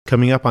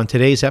coming up on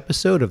today's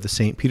episode of the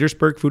St.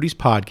 Petersburg Foodies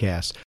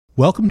Podcast.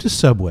 Welcome to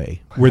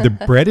Subway, where the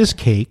bread is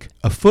cake,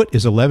 a foot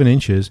is 11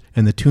 inches,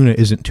 and the tuna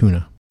isn't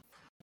tuna.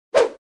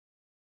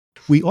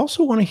 We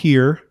also want to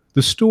hear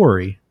the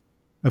story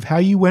of how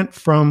you went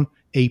from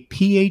a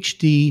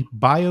PhD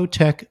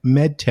biotech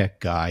medtech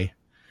guy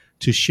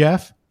to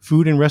chef,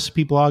 food and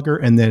recipe blogger,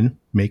 and then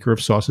maker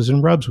of sauces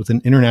and rubs with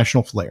an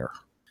international flair.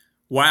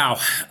 Wow.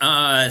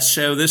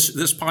 So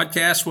this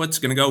podcast, what's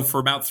going to go for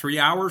about 3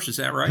 hours? Is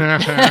that right?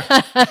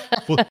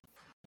 Well,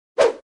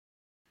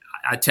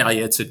 I tell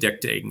you, it's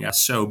addicting.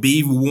 So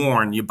be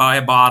warned, you buy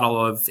a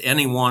bottle of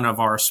any one of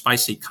our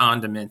spicy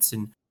condiments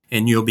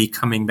and you'll be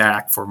coming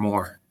back for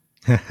more.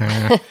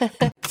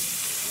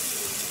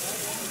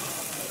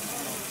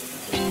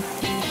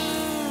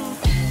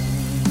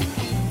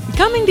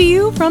 Coming to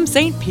you from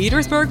St.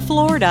 Petersburg,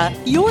 Florida,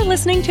 you're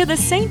listening to the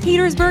St.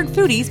 Petersburg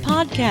Foodies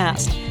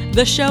Podcast,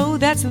 the show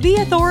that's the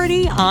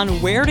authority on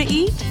where to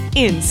eat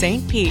in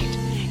St. Pete.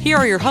 Here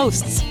are your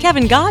hosts,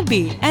 Kevin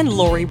Godby and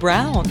Lori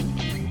Brown.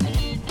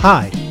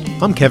 Hi,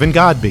 I'm Kevin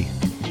Godby.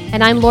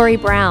 And I'm Lori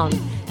Brown.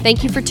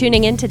 Thank you for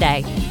tuning in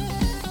today.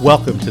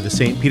 Welcome to the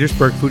St.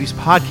 Petersburg Foodies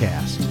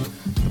Podcast,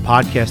 the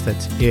podcast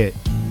that's it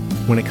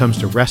when it comes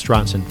to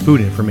restaurants and food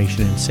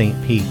information in St.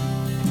 Pete.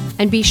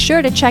 And be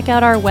sure to check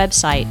out our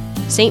website,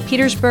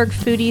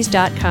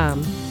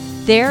 stpetersburgfoodies.com.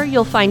 There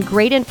you'll find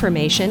great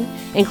information,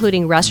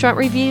 including restaurant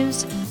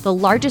reviews, the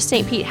largest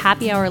St. Pete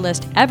happy hour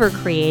list ever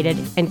created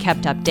and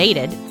kept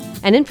updated,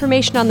 and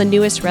information on the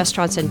newest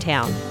restaurants in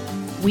town.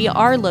 We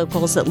are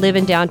locals that live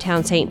in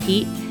downtown St.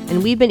 Pete,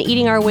 and we've been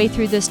eating our way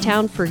through this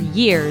town for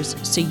years,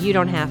 so you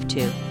don't have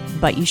to.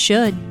 But you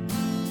should.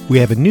 We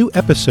have a new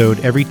episode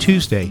every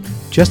Tuesday.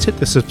 Just hit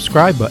the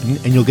subscribe button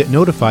and you'll get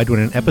notified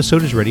when an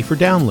episode is ready for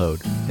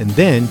download. And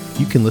then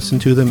you can listen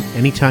to them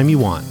anytime you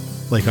want,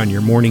 like on your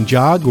morning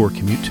jog or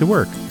commute to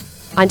work.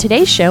 On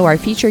today's show, our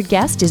featured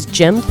guest is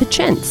Jim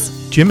Pachintz.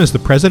 Jim is the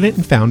president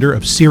and founder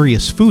of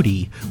Serious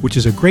Foodie, which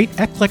is a great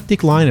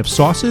eclectic line of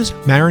sauces,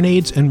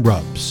 marinades, and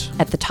rubs.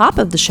 At the top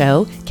of the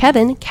show,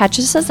 Kevin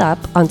catches us up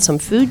on some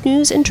food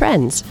news and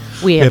trends.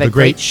 We have a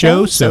great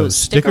show, so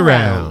stick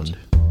around.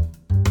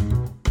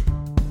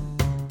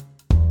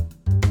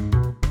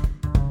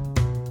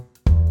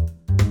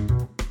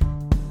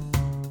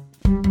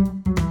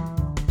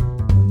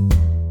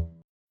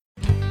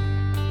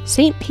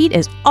 St. Pete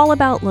is all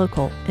about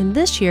local, and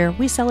this year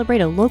we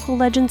celebrate a local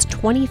legend's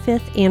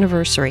 25th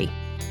anniversary.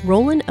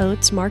 Rollin'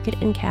 Oats Market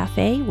and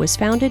Cafe was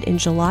founded in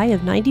July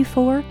of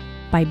 '94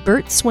 by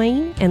Bert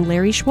Swain and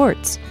Larry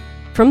Schwartz.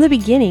 From the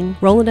beginning,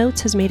 Rollin' Oats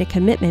has made a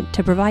commitment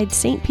to provide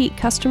St. Pete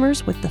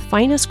customers with the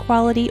finest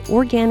quality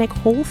organic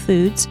whole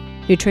foods,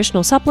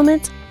 nutritional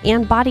supplements,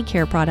 and body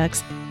care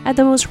products at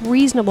the most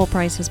reasonable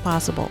prices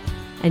possible.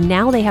 And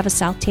now they have a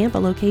South Tampa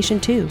location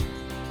too.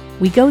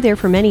 We go there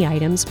for many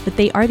items, but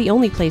they are the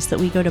only place that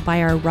we go to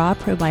buy our raw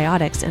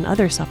probiotics and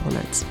other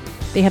supplements.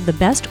 They have the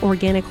best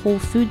organic whole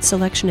food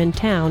selection in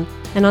town,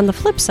 and on the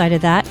flip side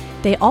of that,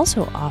 they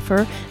also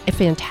offer a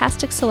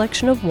fantastic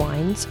selection of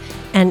wines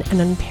and an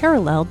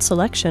unparalleled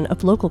selection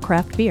of local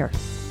craft beer.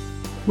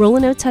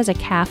 Rollin' Oats has a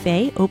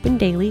cafe open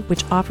daily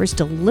which offers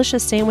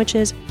delicious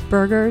sandwiches,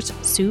 burgers,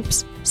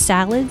 soups,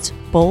 salads,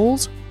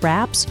 bowls,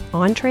 wraps,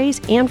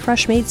 entrees, and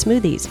fresh-made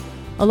smoothies,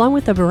 along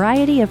with a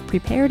variety of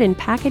prepared and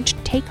packaged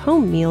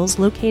take-home meals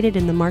located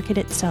in the market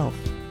itself.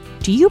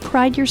 Do you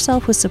pride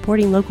yourself with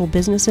supporting local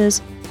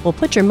businesses? Well,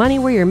 put your money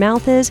where your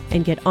mouth is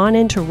and get on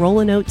into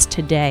Rollin' Oats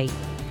today.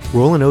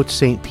 Rollin' Oats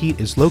St. Pete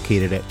is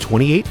located at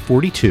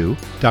 2842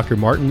 Dr.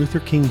 Martin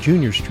Luther King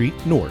Jr. Street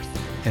North,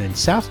 and in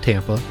South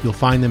Tampa, you'll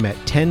find them at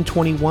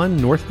 1021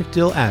 North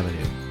McDill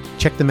Avenue.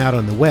 Check them out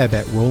on the web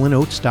at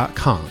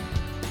rollinoats.com.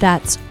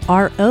 That's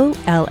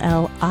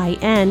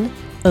ROLLIN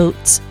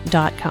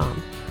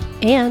oats.com.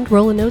 And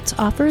Rollin' Oats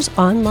offers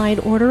online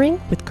ordering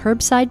with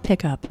curbside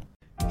pickup.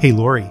 Hey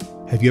Lori,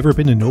 have you ever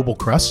been to Noble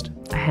Crust?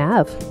 I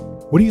have.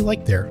 What do you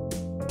like there?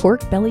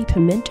 Pork belly,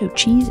 pimento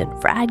cheese,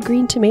 and fried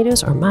green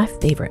tomatoes are my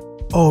favorite.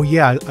 Oh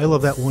yeah, I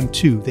love that one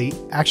too. They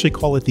actually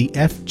call it the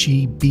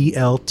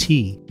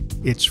FGBLT.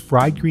 It's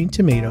fried green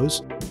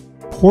tomatoes,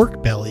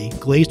 pork belly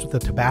glazed with a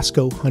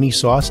Tabasco honey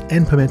sauce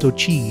and pimento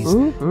cheese.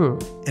 Mm-hmm.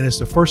 And it's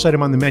the first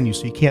item on the menu,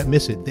 so you can't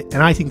miss it.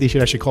 And I think they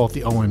should actually call it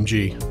the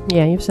OMG.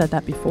 Yeah, you've said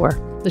that before.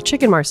 The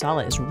chicken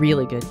marsala is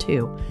really good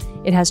too.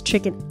 It has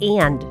chicken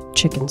and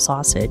chicken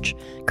sausage,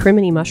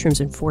 criminy mushrooms,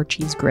 and 4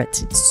 cheese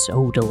grits. It's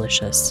so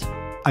delicious.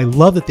 I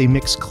love that they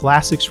mix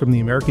classics from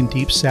the American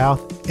Deep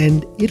South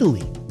and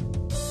Italy.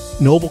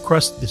 Noble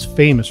Crust is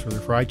famous for their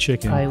fried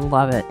chicken. I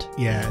love it.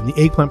 Yeah, and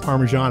the eggplant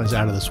parmesan is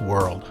out of this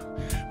world.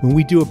 When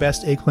we do a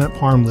best eggplant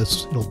parm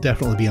list, it'll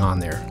definitely be on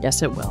there.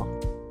 Yes, it will.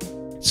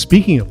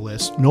 Speaking of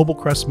lists, Noble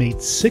Crust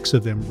made 6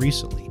 of them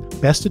recently.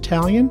 Best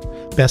Italian,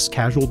 Best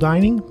Casual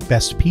Dining,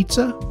 Best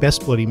Pizza,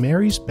 Best Bloody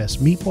Marys,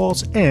 Best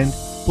Meatballs, and,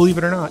 believe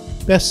it or not,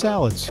 Best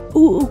Salads.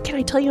 Ooh, can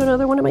I tell you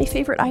another one of my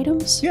favorite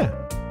items? Yeah.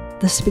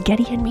 The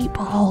spaghetti and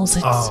meatballs.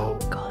 It's so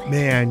good.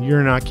 Man,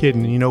 you're not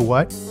kidding. You know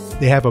what?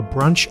 They have a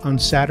brunch on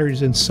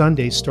Saturdays and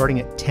Sundays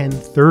starting at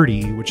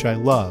 10:30, which I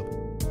love.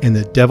 and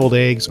the deviled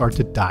eggs are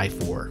to die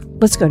for.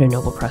 Let's go to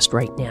Noble Crust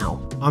right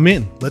now. I'm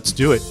in. Let's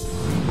do it.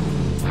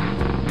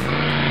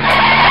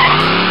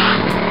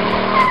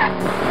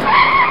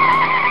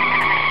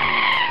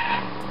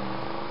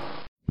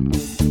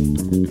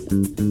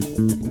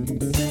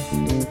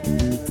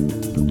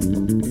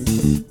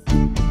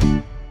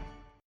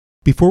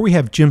 Before we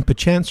have Jim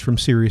Pachance from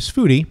Serious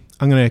Foodie,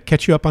 I'm going to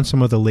catch you up on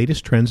some of the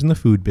latest trends in the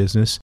food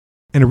business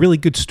and a really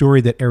good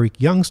story that Eric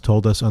Youngs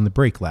told us on the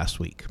break last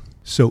week.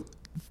 So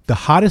the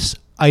hottest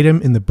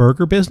item in the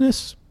burger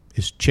business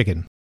is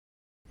chicken.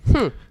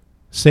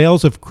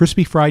 Sales of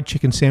crispy fried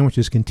chicken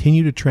sandwiches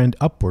continue to trend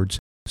upwards,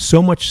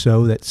 so much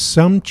so that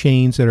some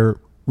chains that are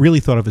really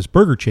thought of as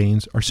burger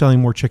chains are selling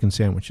more chicken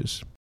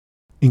sandwiches,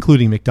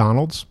 including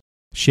McDonald's,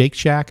 Shake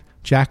Shack,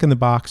 Jack in the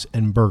Box,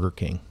 and Burger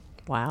King.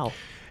 Wow.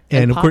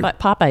 And of course,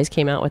 Popeyes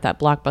came out with that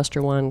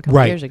blockbuster one a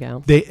couple years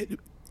ago.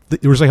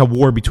 There was like a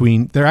war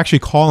between, they're actually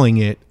calling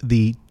it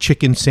the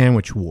chicken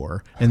sandwich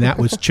war, and that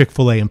was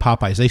Chick-fil-A and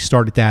Popeyes. They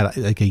started that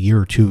like a year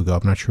or two ago.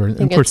 I'm not sure. I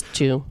think it's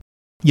 2.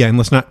 Yeah, and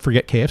let's not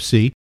forget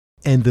KFC.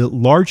 And the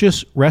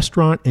largest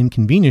restaurant and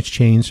convenience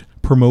chains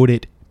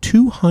promoted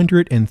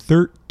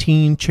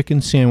 213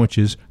 chicken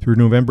sandwiches through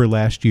November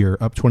last year,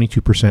 up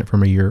 22%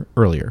 from a year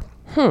earlier.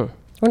 Wonder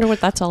what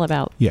that's all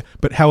about. Yeah,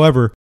 but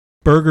however,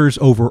 burgers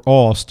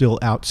overall still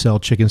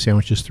outsell chicken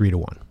sandwiches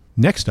 3-1.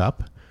 Next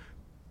up,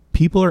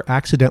 people are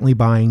accidentally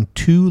buying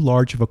too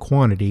large of a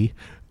quantity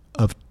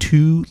of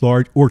too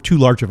large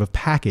of a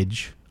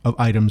package of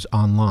items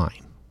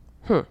online.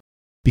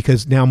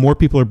 Because now more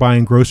people are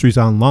buying groceries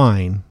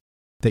online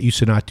that used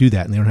to not do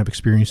that, and they don't have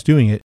experience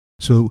doing it.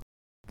 So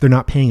they're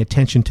not paying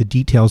attention to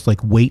details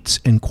like weights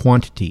and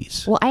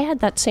quantities. Well, I had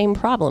that same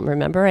problem.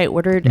 Remember, I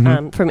ordered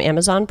from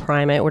Amazon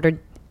Prime. I ordered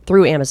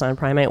through Amazon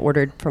Prime. I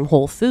ordered from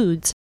Whole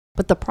Foods.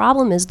 But the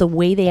problem is the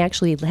way they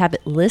actually have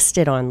it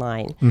listed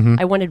online.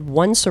 I wanted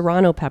 1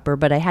 serrano pepper,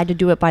 but I had to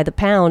do it by the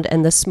pound,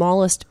 and the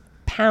smallest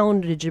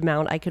poundage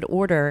amount I could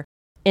order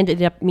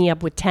ended up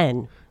with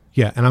 10.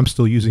 Yeah, and I'm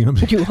still using them.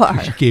 You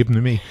are. You gave them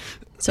to me.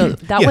 So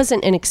that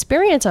wasn't an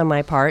experience on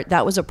my part.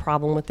 That was a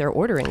problem with their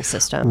ordering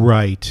system.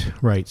 Right.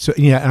 So,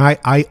 yeah, and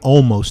I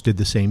almost did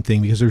the same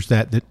thing because there's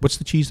that what's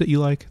the cheese that you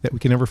like that we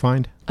can never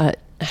find? I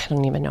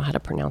don't even know how to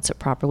pronounce it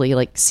properly,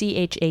 like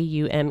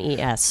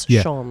Chaumes.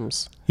 Yeah.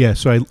 Shawms. Yeah,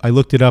 so I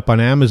looked it up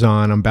on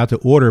Amazon. I'm about to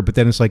order, but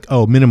then it's like,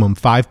 minimum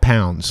 5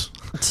 pounds.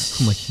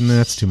 I'm like, no,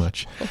 that's too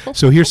much.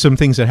 So here's some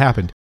things that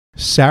happened.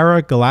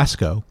 Sarah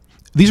Galasco,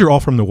 these are all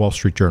from the Wall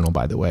Street Journal,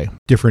 by the way,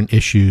 different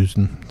issues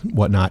and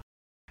whatnot,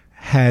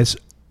 has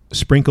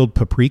sprinkled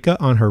paprika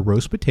on her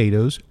roast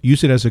potatoes,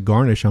 used it as a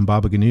garnish on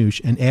baba ganoush,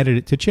 and added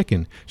it to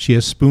chicken. She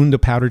has spooned the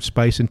powdered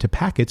spice into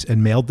packets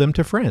and mailed them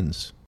to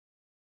friends.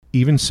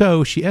 Even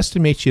so, she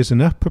estimates she has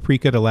enough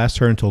paprika to last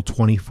her until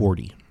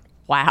 2040.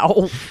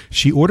 Wow.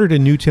 She ordered a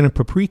new tin of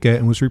paprika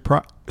and was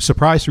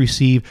surprised to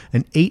receive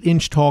an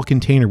 8-inch tall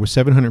container with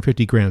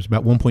 750 grams,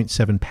 about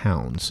 1.7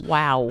 pounds.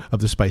 Wow. Of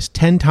the spice,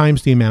 10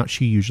 times the amount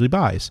she usually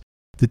buys.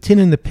 The tin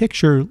in the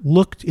picture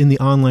looked in the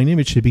online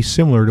image to be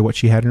similar to what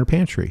she had in her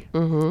pantry.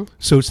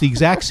 So it's the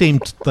exact same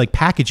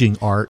packaging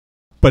art,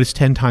 but it's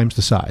 10 times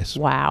the size.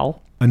 Wow.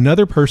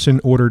 Another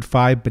person ordered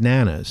 5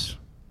 bananas,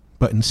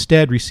 but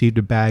instead received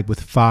a bag with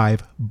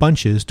 5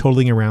 bunches,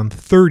 totaling around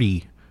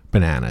 30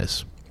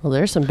 bananas. Well,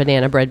 there's some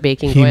banana bread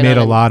baking going on. He made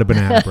a lot of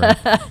banana bread.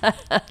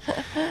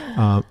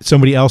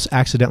 Somebody else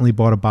accidentally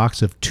bought a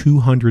box of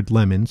 200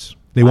 lemons.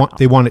 They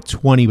wanted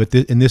 20, but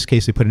in this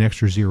case, they put an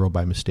extra 0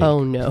 by mistake.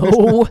 Oh,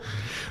 no.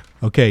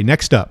 Okay,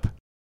 next up.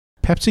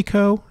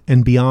 PepsiCo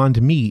and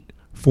Beyond Meat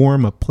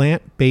form a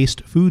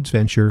plant-based foods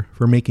venture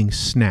for making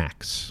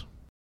snacks.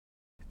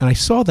 And I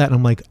saw that, and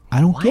I'm like,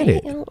 I don't get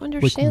it. I don't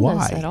understand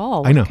this at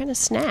all. I know. What kind of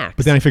snacks?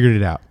 But then I figured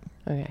it out.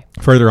 Okay.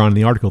 Further on in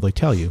the article, they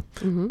tell you,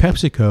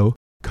 PepsiCo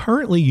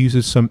currently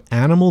uses some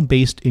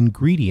animal-based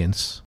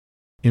ingredients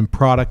in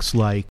products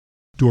like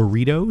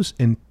Doritos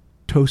and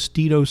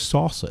Tostitos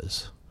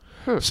salsas.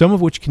 Some of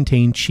which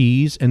contain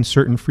cheese, and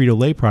certain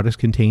Frito-Lay products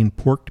contain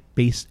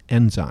pork-based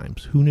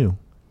enzymes. Who knew?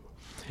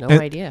 No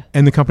idea.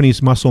 And the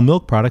company's muscle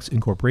milk products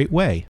incorporate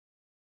whey.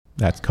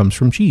 That comes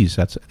from cheese.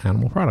 That's an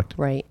animal product.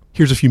 Right.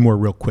 Here's a few more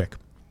real quick.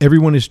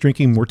 Everyone is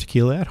drinking more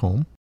tequila at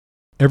home.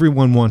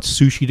 Everyone wants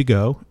sushi to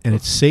go, and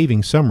it's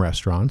saving some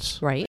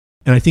restaurants. Right.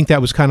 And I think that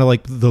was kind of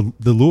like the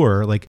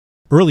lure. Like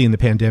early in the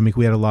pandemic,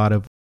 we had a lot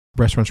of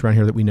restaurants around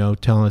here that we know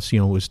telling us, it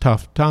was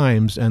tough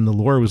times, and the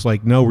lure was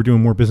like, no, we're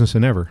doing more business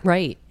than ever.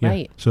 Right.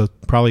 So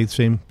probably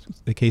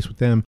the case with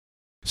them.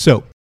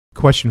 So,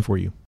 question for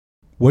you.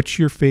 What's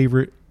your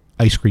favorite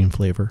ice cream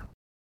flavor?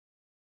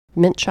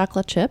 Mint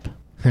chocolate chip.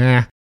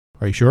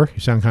 Are you sure? You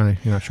sound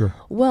you're not sure.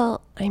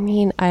 Well, I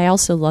mean, I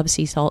also love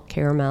sea salt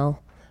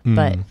caramel,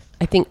 but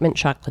I think mint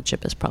chocolate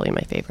chip is probably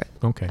my favorite.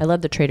 Okay. I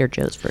love the Trader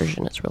Joe's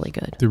version. It's really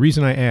good. The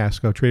reason I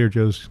ask, Trader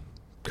Joe's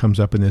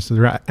comes up in this.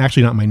 They're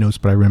actually not in my notes,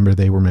 but I remember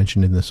they were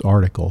mentioned in this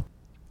article.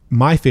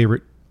 My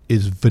favorite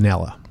is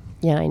vanilla.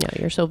 Yeah, I know.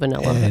 You're so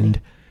vanilla. And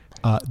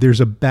There's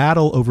a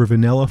battle over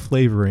vanilla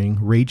flavoring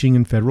raging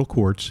in federal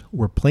courts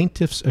where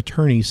plaintiffs'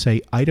 attorneys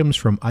say items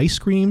from ice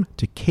cream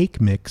to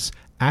cake mix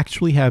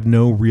actually have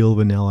no real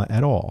vanilla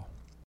at all.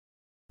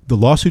 The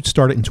lawsuit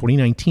started in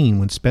 2019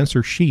 when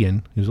Spencer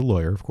Sheehan, who's a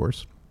lawyer, of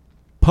course,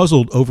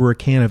 puzzled over a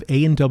can of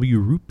A&W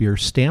root beer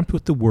stamped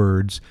with the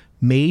words,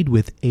 made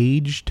with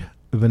aged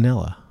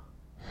vanilla.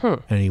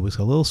 And he was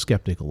a little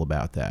skeptical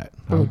about that.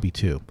 I would be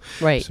too.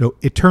 Right. So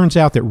it turns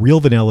out that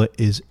real vanilla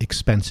is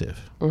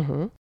expensive.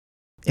 Mm-hmm.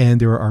 And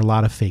there are a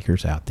lot of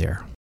fakers out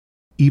there.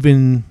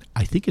 Even,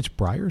 I think it's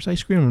Breyer's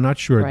ice cream, I'm not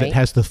sure, that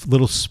has the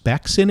little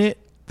specks in it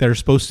that are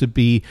supposed to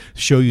be,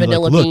 show you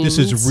vanilla like, look, beans.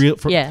 this is real.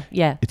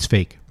 Yeah. It's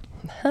fake.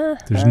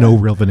 There's no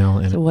real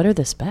vanilla in it. So what are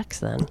the specs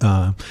then?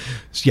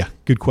 Yeah,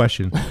 good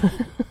question.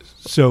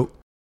 So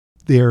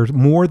there's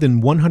more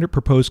than 100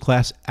 proposed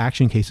class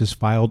action cases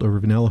filed over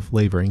vanilla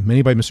flavoring,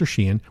 many by Mr.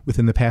 Sheehan,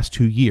 within the past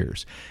 2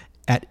 years.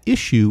 At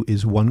issue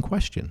is one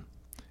question.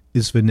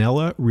 Is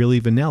vanilla really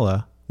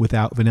vanilla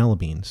without vanilla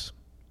beans?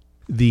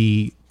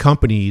 The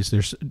companies,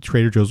 there's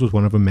Trader Joe's was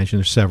one of them mentioned,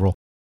 there's several.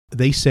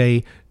 They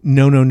say,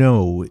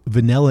 no,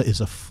 vanilla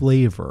is a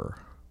flavor.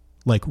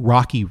 Like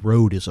Rocky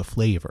Road is a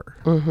flavor.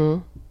 Mm-hmm.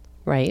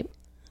 Right.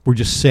 We're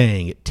just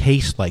saying it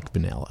tastes like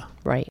vanilla.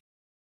 Right.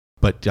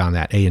 But on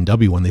that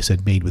A&W one, they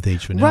said made with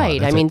aged vanilla.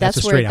 Right.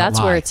 That's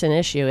where it's an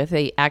issue if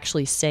they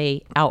actually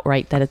say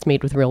outright that it's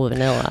made with real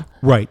vanilla.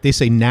 Right. They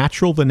say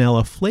natural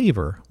vanilla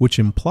flavor, which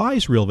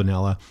implies real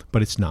vanilla,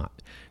 but it's not.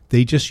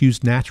 They just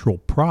use natural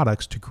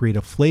products to create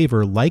a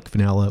flavor like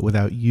vanilla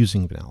without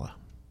using vanilla.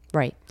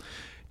 Right.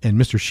 And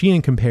Mr.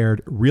 Sheehan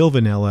compared real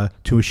vanilla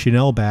to a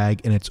Chanel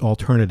bag and its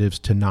alternatives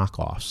to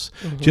knockoffs.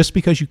 Mm-hmm. Just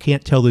because you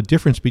can't tell the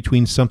difference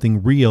between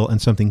something real and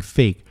something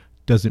fake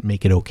doesn't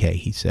make it okay,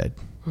 he said.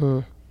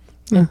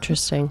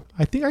 Interesting.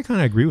 I think I kind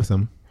of agree with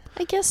him.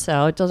 I guess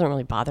so. It doesn't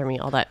really bother me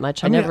all that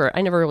much. I never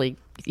really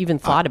even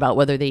thought about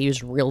whether they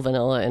use real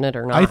vanilla in it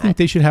or not. I think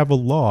they should have a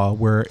law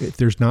where if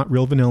there's not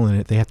real vanilla in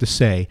it, they have to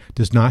say,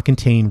 does not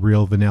contain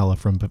real vanilla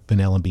from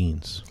vanilla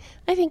beans.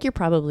 I think you're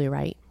probably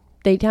right.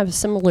 They have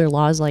similar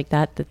laws like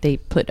that they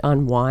put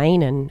on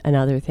wine and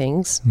other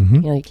things.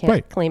 Mm-hmm. You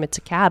can't claim it's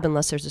a cab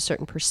unless there's a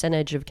certain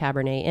percentage of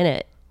Cabernet in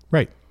it.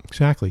 Right,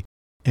 exactly.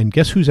 And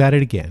guess who's at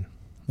it again?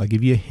 I'll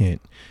give you a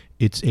hint.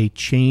 It's a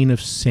chain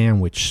of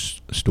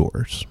sandwich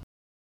stores.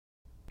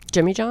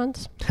 Jimmy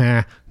John's?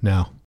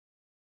 No.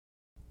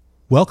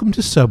 Welcome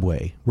to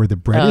Subway, where the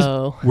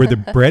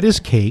bread is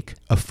cake,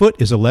 a foot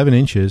is 11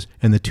 inches,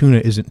 and the tuna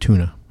isn't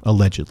tuna,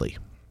 allegedly.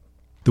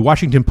 The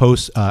Washington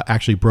Post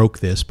actually broke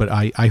this, but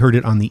I heard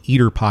it on the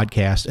Eater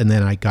podcast, and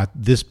then I got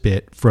this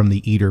bit from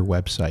the Eater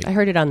website. I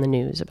heard it on the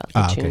news about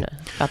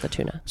the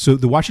tuna. So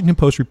the Washington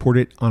Post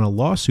reported on a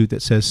lawsuit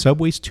that says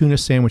Subway's tuna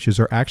sandwiches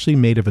are actually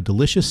made of a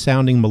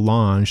delicious-sounding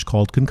melange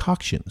called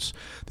concoctions.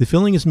 The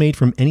filling is made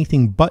from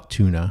anything but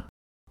tuna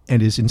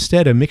and is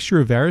instead a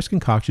mixture of various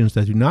concoctions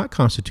that do not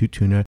constitute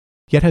tuna,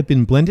 yet have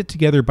been blended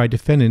together by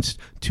defendants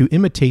to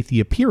imitate the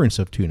appearance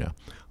of tuna.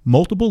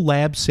 Multiple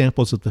lab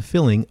samples of the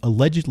filling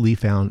allegedly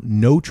found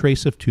no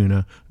trace of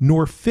tuna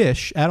nor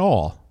fish at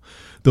all,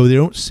 though they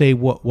don't say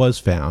what was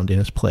found in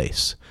its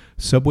place.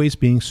 Subway's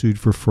being sued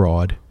for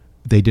fraud.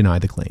 They deny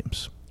the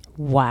claims.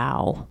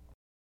 Wow.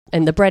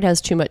 And the bread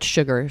has too much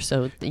sugar,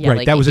 so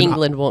right, that was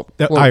England won't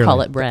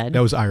call it bread.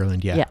 That was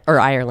Ireland, yeah. Or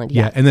Ireland,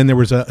 yeah. And then there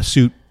was a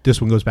suit,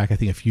 this one goes back, I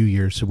think, a few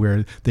years, so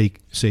where they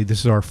say this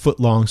is our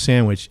foot-long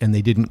sandwich, and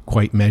they didn't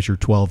quite measure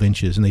 12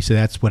 inches. And they say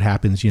that's what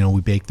happens, we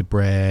bake the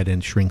bread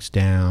and shrinks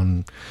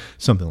down,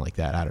 something like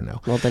that. I don't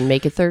know. Well, then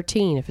make it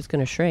 13 if it's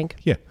going to shrink.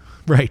 Yeah,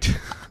 right.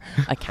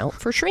 Account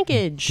for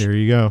shrinkage. There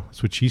you go.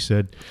 That's what she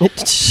said.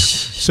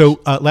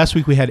 So last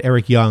week we had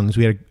Eric Youngs.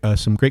 We had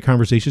some great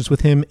conversations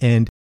with him,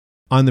 and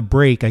on the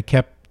break, I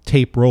kept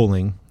tape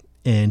rolling,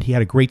 and he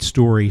had a great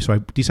story, so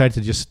I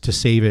decided to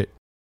save it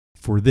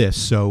for this.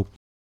 So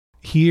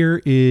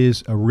here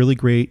is a really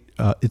great,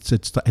 I think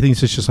it's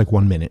just like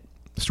 1 minute,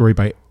 story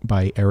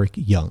by Eric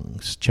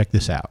Youngs. Check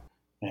this out.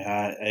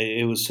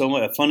 It was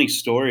a funny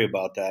story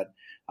about that.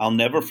 I'll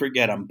never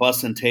forget. I'm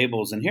bussing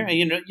tables, and here,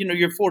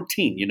 you're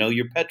 14.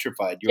 You're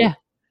petrified.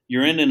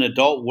 You're in an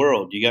adult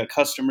world. You got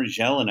customers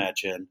yelling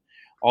at you, and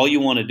all you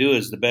want to do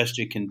is the best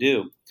you can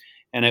do.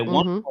 And at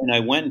one point, I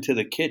went into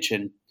the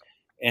kitchen,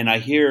 and I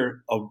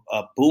hear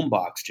a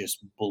boombox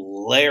just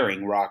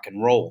blaring rock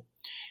and roll.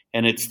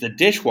 And it's the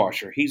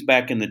dishwasher. He's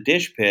back in the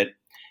dish pit,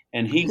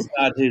 and he's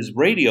got his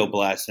radio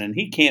blasting, and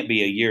he can't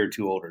be a year or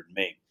two older than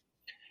me.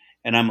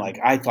 And I'm like,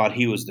 I thought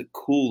he was the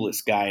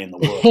coolest guy in the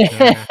world.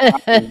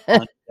 I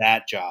want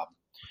that job.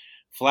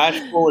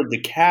 Flash forward to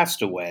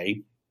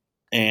Castaway,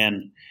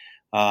 and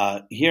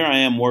here I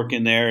am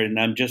working there, and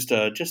I'm just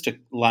a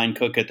line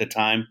cook at the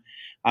time.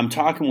 I'm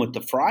talking with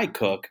the fry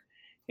cook,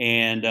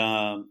 and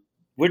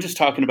we're just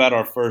talking about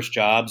our first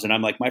jobs. And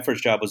I'm like, my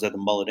first job was at the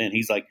Mullet Inn.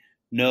 He's like,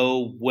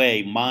 no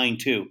way, mine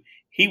too.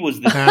 He was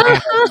the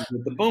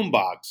with the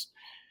boombox,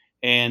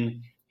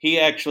 and he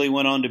actually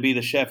went on to be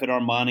the chef at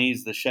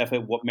Armani's, the chef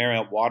at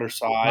Marriott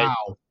Waterside.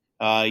 Wow.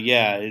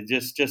 Yeah,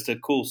 it's just a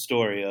cool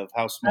story of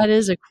how small. That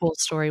is a cool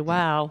story.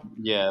 Wow.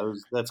 Yeah,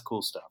 that's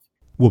cool stuff.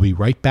 We'll be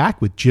right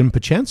back with Jim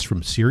Pachence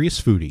from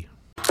Serious Foodie.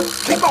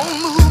 Keep on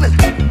moving.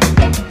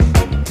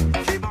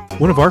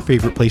 One of our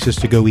favorite places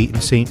to go eat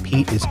in St.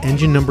 Pete is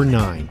Engine Number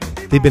 9.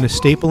 They've been a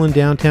staple in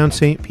downtown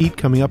St. Pete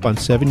coming up on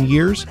 7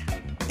 years,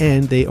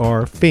 and they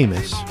are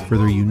famous for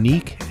their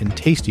unique and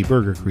tasty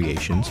burger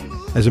creations.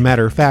 As a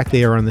matter of fact,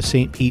 they are on the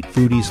St. Pete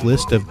Foodies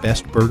list of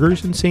best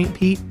burgers in St.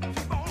 Pete.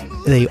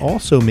 They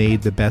also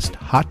made the best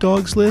hot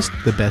dogs list,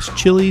 the best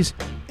chilies,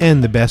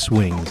 and the best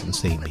wings in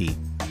St. Pete.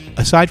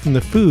 Aside from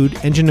the food,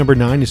 Engine Number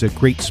 9 is a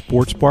great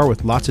sports bar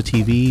with lots of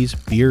TVs,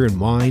 beer, and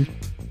wine.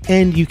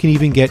 And you can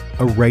even get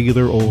a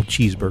regular old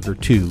cheeseburger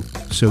too,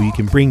 so you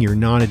can bring your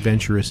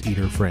non-adventurous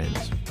eater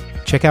friends.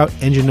 Check out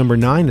Engine Number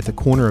 9 at the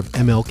corner of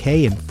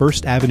MLK and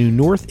 1st Avenue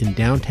North in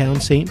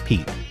downtown St.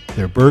 Pete.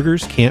 Their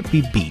burgers can't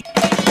be beat.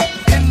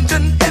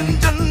 Engine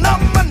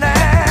number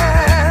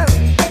 9.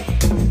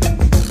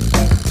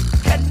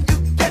 Can you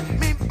get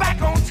me back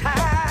on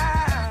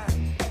time?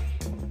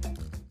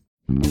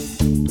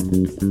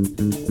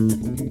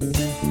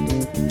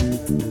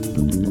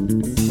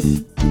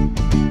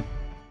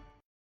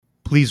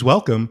 Please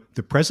welcome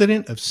the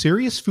president of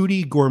Serious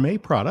Foodie Gourmet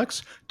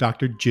Products,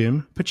 Dr.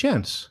 Jim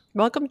Pachence.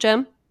 Welcome,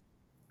 Jim.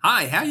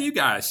 Hi, how you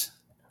guys?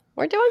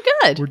 We're doing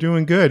good. We're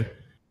doing good.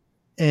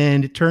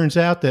 And it turns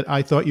out that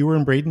I thought you were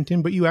in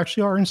Bradenton, but you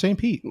actually are in St.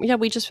 Pete. Yeah,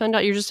 we just found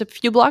out you're just a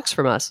few blocks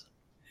from us.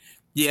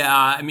 Yeah,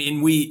 I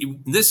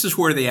mean, this is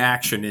where the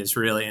action is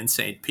really in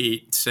St.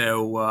 Pete.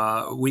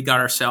 So we got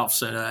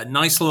ourselves a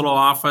nice little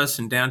office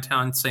in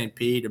downtown St.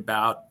 Pete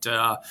about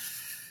a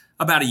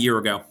year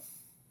ago.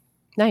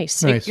 Nice.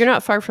 So you're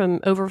not far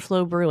from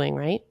Overflow Brewing,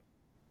 right?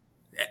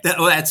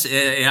 That's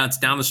it's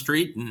down the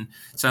street, and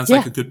it sounds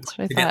like a good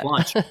place to get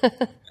lunch.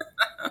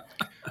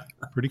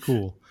 Pretty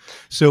cool.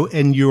 So,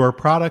 and your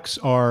products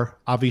are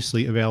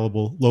obviously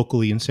available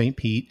locally in St.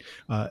 Pete,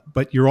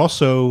 but you're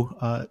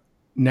also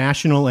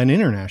national and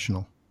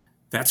international.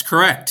 That's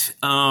correct.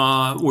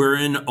 We're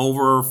in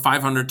over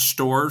 500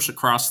 stores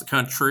across the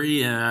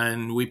country,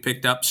 and we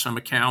picked up some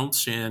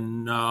accounts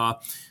in, of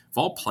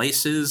all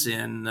places,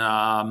 in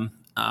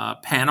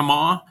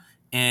Panama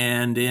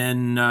and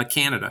in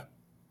Canada.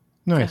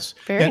 Nice.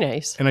 Yeah, very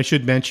nice. And I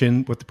should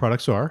mention what the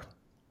products are.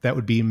 That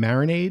would be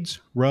marinades,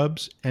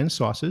 rubs, and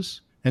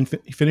sauces, and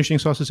finishing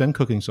sauces and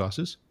cooking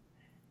sauces.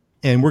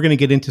 And we're going to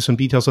get into some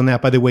details on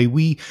that. By the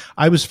way,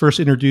 I was first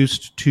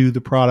introduced to the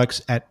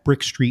products at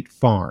Brick Street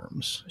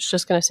Farms. I was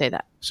just going to say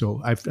that.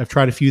 So I've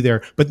tried a few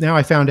there. But now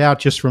I found out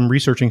just from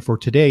researching for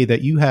today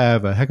that you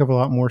have a heck of a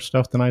lot more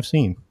stuff than I've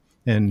seen.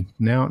 And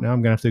now I'm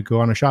going to have to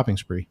go on a shopping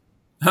spree.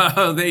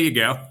 Oh, there you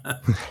go.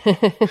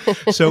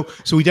 So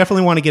we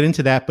definitely want to get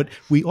into that. But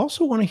we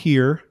also want to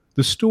hear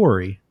the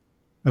story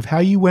of how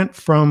you went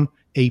from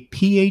a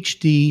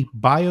PhD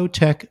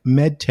biotech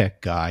medtech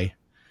guy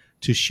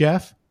to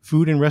chef,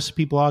 food and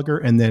recipe blogger,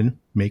 and then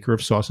maker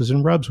of sauces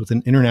and rubs with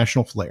an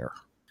international flair.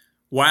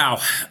 Wow.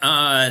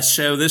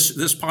 So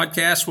this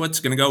podcast, what's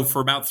going to go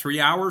for about 3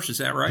 hours? Is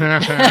that right?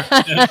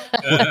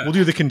 We'll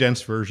do the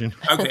condensed version.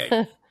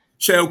 Okay.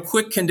 So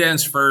quick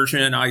condensed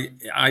version.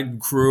 I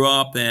grew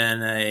up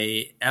in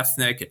a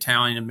ethnic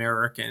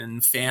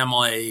Italian-American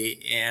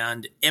family,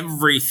 and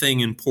everything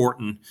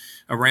important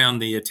around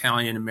the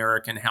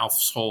Italian-American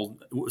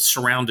household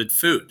surrounded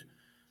food.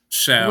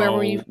 So where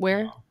were you?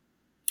 Where?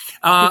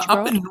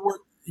 Up in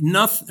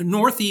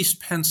northeast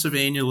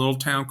Pennsylvania, a little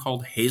town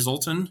called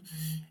Hazleton.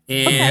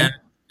 And,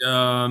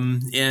 my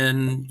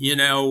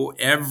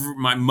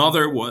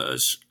mother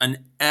was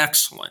an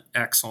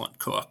excellent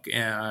cook.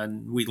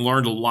 And we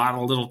learned a lot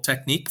of little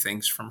technique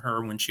things from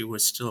her when she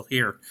was still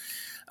here.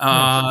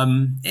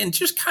 And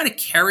just kind of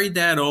carried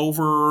that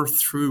over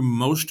through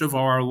most of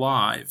our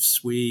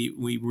lives.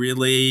 We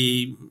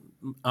really,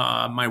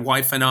 my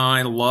wife and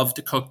I love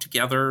to cook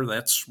together.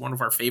 That's one of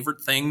our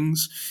favorite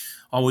things.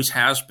 Always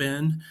has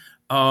been.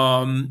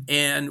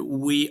 And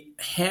we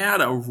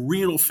had a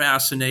real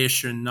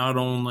fascination not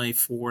only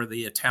for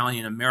the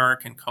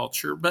Italian-American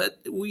culture, but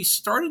we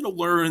started to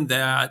learn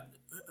that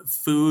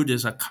food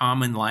is a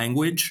common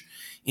language.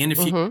 And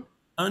if you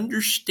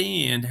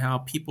understand how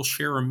people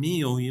share a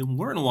meal, you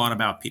learn a lot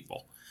about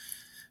people.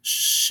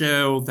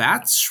 So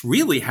that's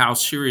really how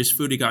Serious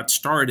Foodie got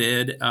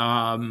started.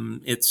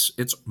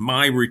 It's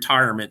my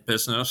retirement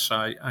business.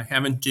 I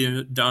haven't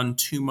done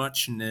too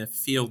much in the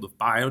field of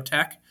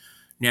biotech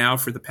now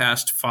for the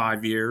past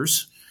 5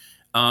 years,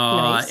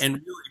 Nice. and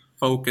really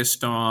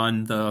focused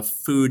on the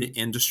food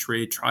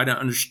industry, try to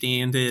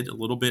understand it a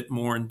little bit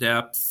more in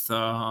depth. It's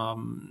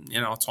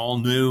all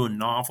new and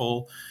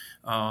novel.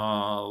 A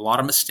lot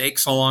of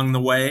mistakes along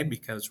the way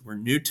because we're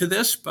new to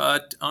this,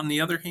 but on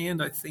the other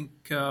hand, I think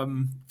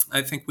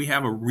we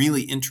have a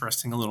really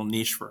interesting little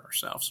niche for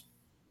ourselves.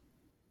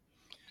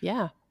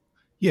 Yeah.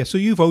 Yeah, so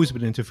you've always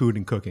been into food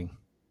and cooking.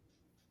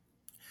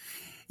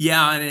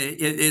 Yeah, and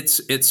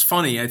it's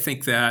funny. I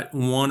think that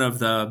one of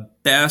the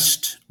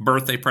best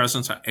birthday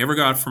presents I ever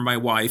got from my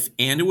wife,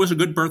 and it was a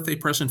good birthday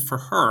present for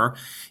her,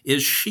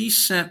 is she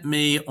sent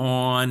me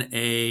on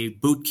a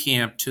boot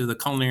camp to the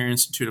Culinary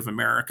Institute of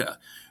America,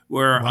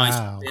 where I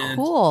Wow. spent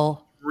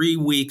Cool. 3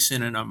 weeks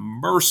in an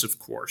immersive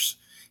course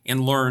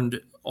and learned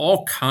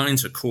all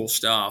kinds of cool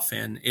stuff,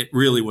 and it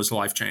really was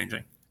life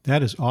changing.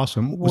 That is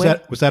awesome.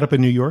 Where- Was that up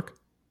in New York?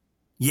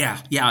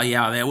 Yeah.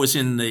 That was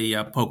in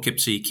the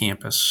Poughkeepsie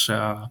campus.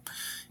 And,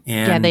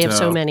 Yeah, they have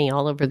so many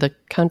all over the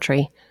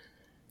country.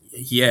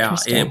 Yeah,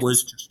 Interesting. it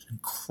was just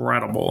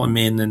incredible. I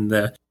mean,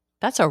 and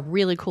That's a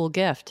really cool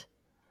gift.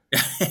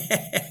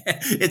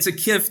 it's a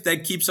gift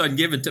that keeps on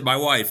giving to my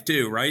wife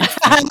too, right?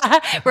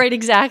 Right,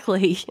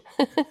 exactly.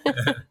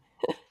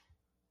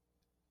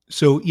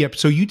 So, yep.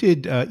 So you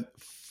did.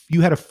 You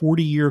had a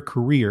 40-year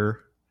career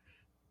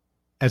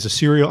as a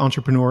serial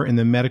entrepreneur in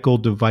the medical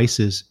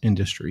devices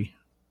industry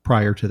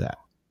prior to that.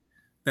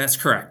 That's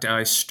correct.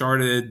 I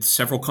started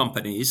several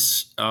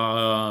companies.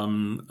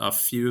 A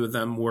few of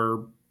them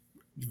were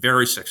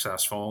very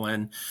successful,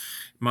 and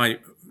my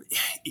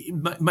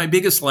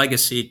biggest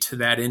legacy to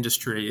that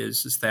industry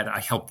is that I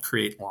helped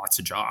create lots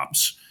of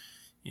jobs.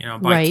 By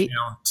Right.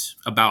 count,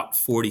 about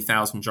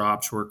 40,000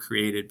 jobs were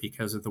created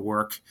because of the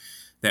work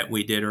that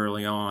we did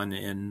early on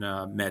in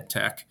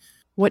medtech.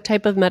 What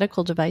type of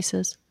medical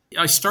devices?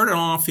 I started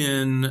off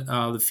in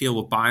the field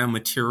of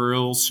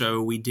biomaterials,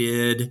 so we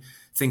did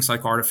things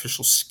like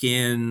artificial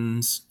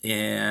skins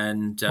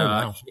and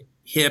wow.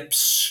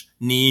 hips,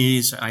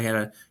 knees. I had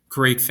a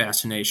great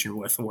fascination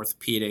with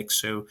orthopedics,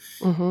 so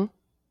Mm-hmm.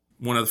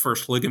 one of the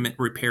first ligament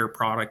repair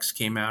products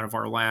came out of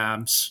our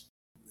labs.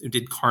 We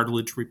did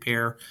cartilage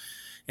repair,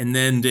 and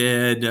then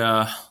did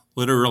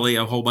literally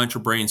a whole bunch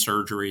of brain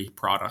surgery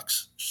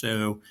products.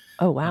 So,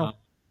 Oh, wow.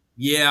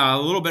 yeah,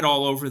 a little bit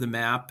all over the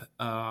map.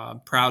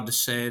 Proud to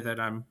say that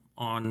I'm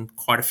on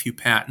quite a few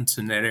patents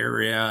in that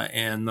area,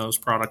 and those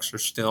products are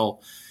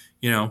still,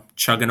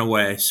 chugging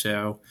away.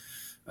 So,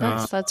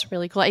 That's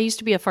really cool. I used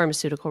to be a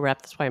pharmaceutical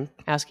rep. That's why I'm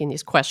asking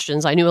these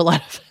questions. I knew a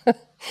lot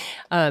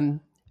of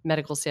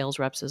medical sales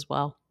reps as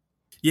well.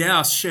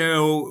 yeah.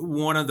 So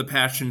one of the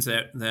passions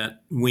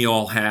that we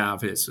all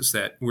have is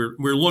that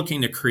we're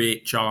looking to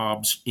create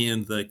jobs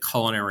in the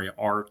culinary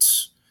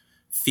arts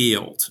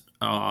field.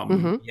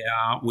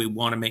 Yeah, we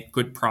want to make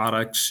good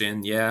products,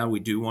 and yeah, we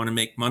do want to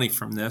make money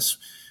from this.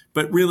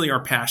 But really, our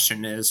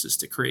passion is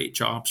to create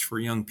jobs for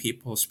young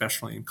people,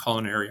 especially in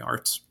culinary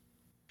arts.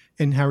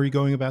 And how are you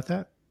going about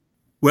that?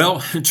 Well,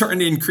 trying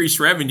to increase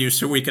revenue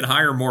so we can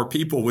hire more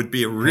people would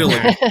be a really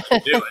good way to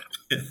do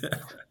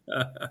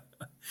it.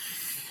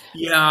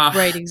 Yeah.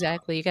 Right,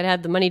 exactly. You got to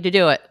have the money to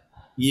do it.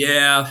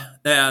 Yeah,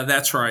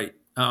 that's right.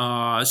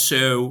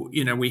 So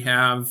we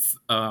have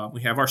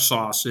our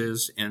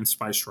sauces and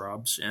spice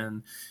rubs,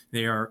 and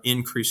they are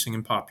increasing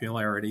in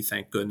popularity,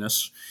 thank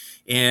goodness.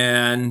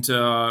 And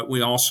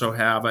we also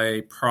have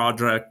a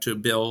project to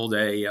build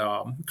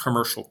a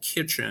commercial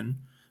kitchen,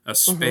 a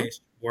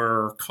space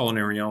where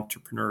culinary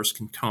entrepreneurs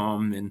can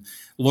come and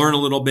learn a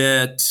little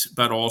bit,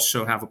 but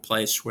also have a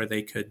place where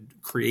they could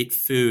create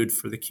food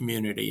for the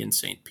community in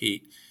St.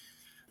 Pete.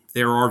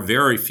 There are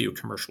very few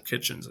commercial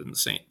kitchens in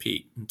St.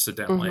 Pete.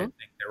 Incidentally, I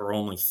think there are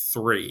only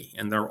 3,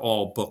 and they're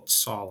all booked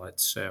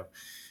solid. So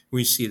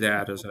we see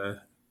that as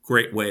a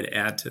great way to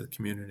add to the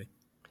community.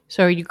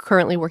 So are you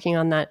currently working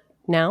on that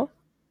now?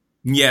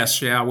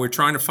 Yes, yeah, we're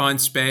trying to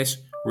find space.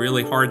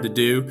 Really hard to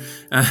do,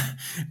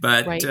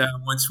 but Right.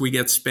 Once we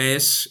get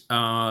space,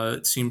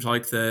 it seems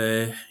like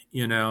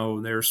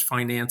there's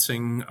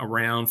financing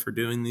around for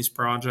doing these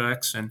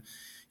projects, and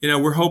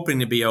we're hoping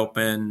to be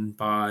open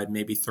by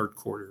maybe third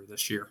quarter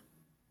this year.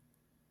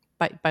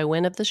 By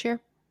when of this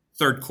year?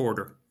 Third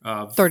quarter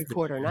of Third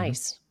quarter.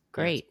 Nice.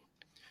 Great.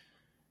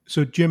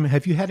 So, Jim,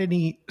 have you had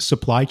any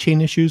supply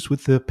chain issues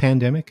with the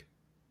pandemic?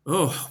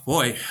 Oh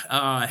boy,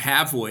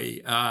 have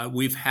we?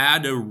 We've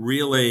had to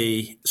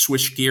really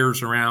switch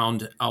gears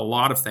around a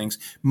lot of things,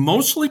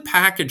 mostly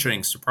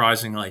packaging.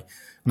 Surprisingly,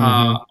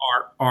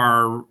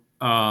 our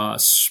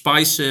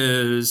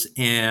spices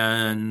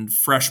and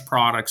fresh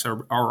products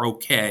are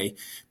okay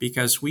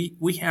because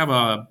we have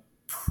a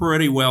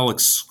pretty well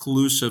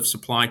exclusive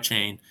supply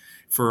chain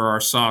for our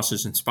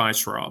sauces and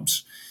spice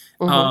rubs.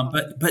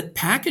 But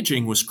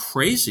packaging was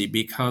crazy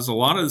because a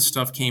lot of the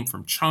stuff came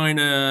from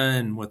China,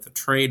 and with the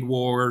trade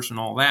wars and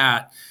all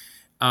that,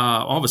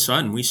 all of a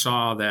sudden we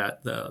saw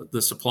that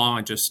the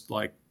supply just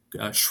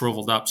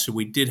shriveled up. So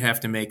we did have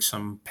to make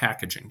some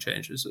packaging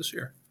changes this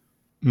year.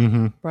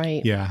 Mm-hmm.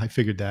 Right. Yeah, I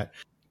figured that.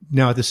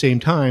 Now, at the same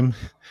time,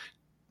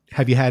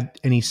 have you had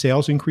any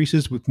sales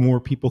increases with more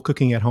people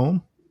cooking at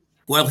home?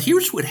 Well,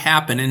 here's what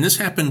happened, and this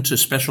happened to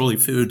specialty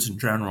foods in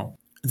general.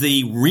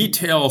 The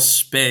retail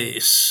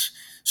space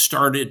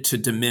started to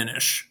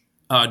diminish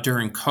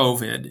during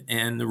COVID.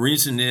 And the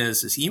reason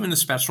is even the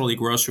specialty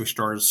grocery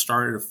stores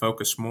started to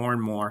focus more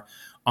and more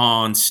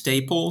on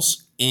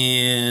staples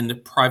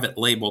and private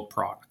labeled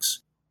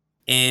products.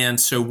 And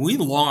so we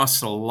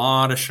lost a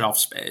lot of shelf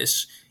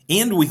space,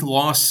 and we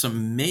lost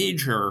some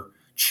major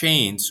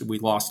chains. We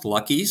lost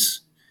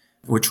Lucky's,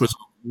 which was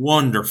a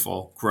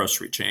wonderful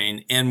grocery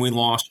chain, and we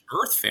lost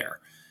Earth Fare.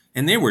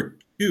 And they were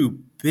two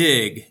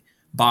big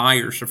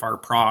buyers of our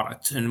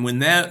product. And when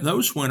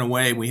those went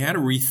away, we had to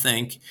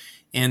rethink,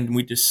 and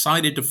we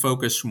decided to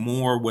focus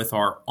more with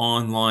our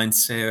online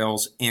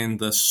sales and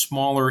the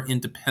smaller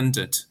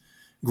independent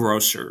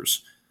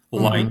grocers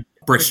like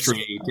Brick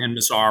Street and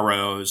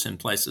Mazzaro's and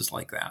places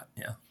like that.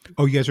 Yeah.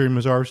 Oh, you guys are in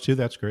Mazzaro's too?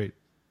 That's great.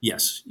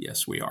 Yes,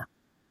 we are.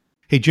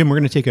 Hey, Jim, we're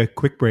going to take a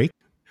quick break.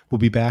 We'll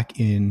be back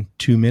in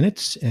 2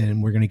 minutes,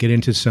 and we're going to get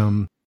into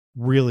some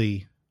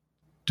really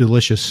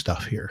delicious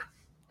stuff here.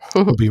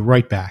 We'll be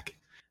right back.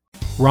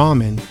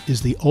 Ramen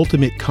is the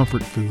ultimate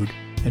comfort food,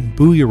 and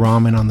Booyah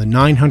Ramen on the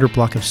 900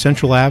 block of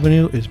Central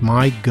Avenue is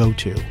my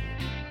go-to.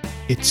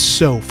 It's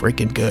so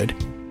freaking good.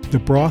 The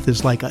broth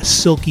is like a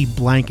silky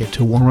blanket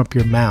to warm up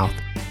your mouth,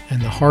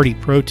 and the hearty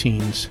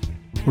proteins,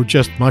 or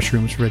just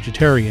mushrooms for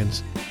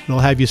vegetarians, it'll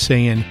have you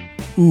saying,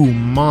 "Ooh,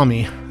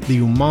 mommy." The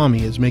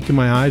umami is making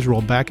my eyes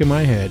roll back in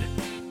my head.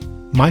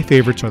 My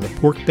favorites are the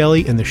pork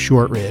belly and the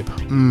short rib.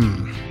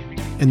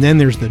 And then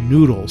there's the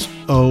noodles.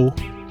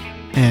 OMG.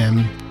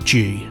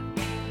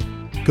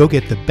 Go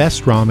get the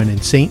best ramen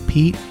in St.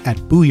 Pete at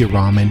Booyah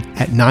Ramen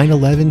at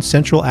 911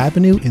 Central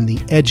Avenue in the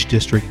Edge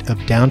District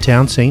of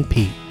downtown St.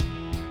 Pete.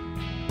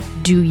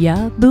 Do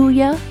ya,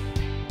 booyah?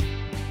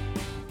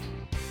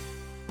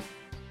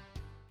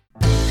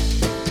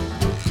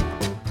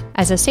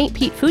 As a St.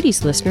 Pete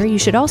Foodies listener, you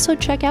should also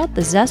check out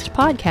the Zest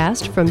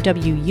podcast from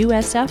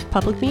WUSF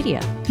Public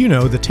Media. You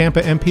know, the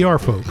Tampa NPR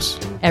folks.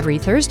 Every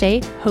Thursday,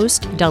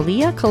 host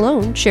Dalia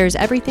Colon shares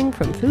everything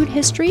from food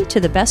history to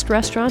the best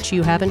restaurants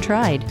you haven't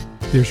tried.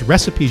 There's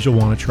recipes you'll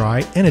want to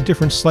try and a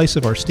different slice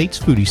of our state's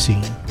foodie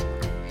scene.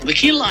 The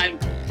key lime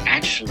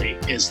actually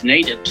is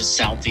native to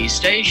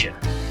Southeast Asia.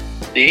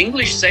 The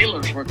English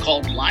sailors were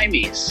called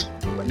limeys.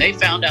 When they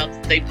found out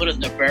that they put it in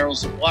their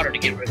barrels of water to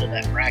get rid of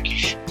that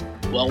brackish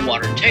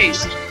well-watered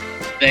taste,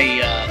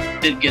 they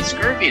didn't get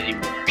scurvy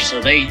anymore.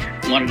 So they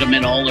wanted them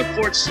in all their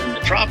ports in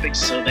the tropics,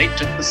 so they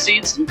took the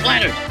seeds and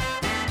planted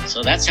them.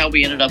 So that's how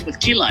we ended up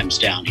with key limes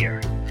down here.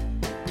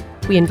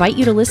 We invite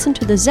you to listen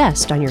to The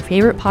Zest on your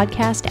favorite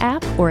podcast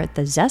app or at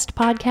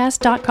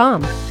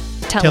thezestpodcast.com.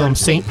 Tell them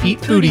St. Pete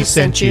Foodies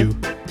sent you.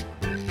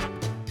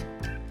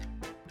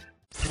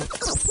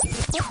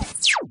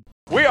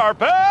 We are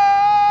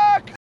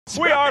back!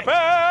 We are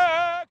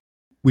back!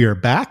 We are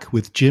back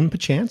with Jim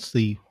Pachance,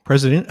 the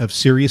president of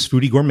Serious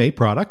Foodie Gourmet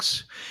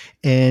Products.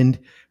 And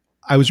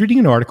I was reading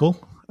an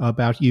article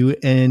about you,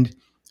 and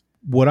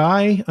what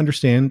I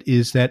understand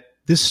is that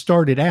this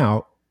started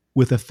out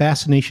with a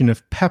fascination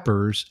of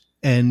peppers,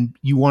 and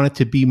you wanted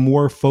to be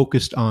more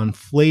focused on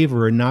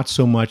flavor and not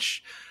so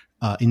much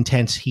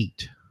intense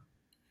heat.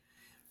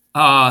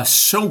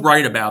 So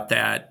right about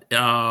that.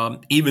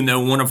 Even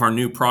though one of our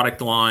new product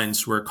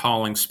lines we're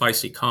calling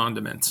spicy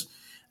condiments.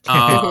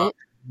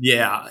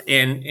 Yeah,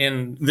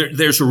 and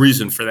there's a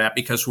reason for that,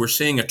 because we're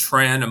seeing a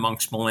trend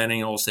amongst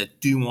millennials that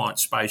do want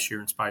spicier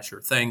and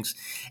spicier things.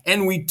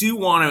 And we do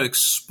want to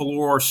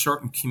explore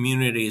certain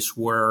communities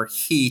where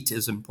heat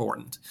is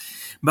important.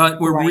 But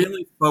we're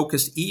really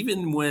focused,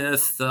 even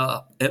with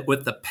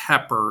the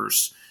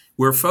peppers,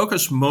 we're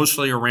focused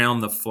mostly around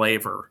the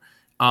flavor.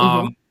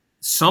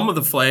 Some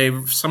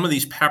of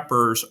these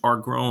peppers are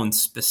grown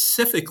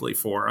specifically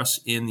for us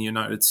in the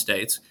United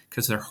States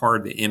because they're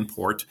hard to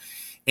import.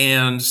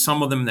 And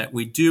some of them that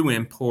we do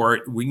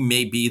import, we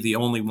may be the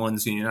only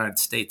ones in the United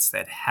States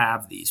that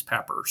have these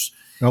peppers.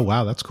 Oh,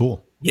 wow. That's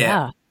cool.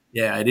 Yeah,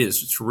 it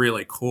is. It's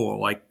really cool.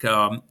 Like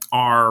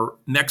our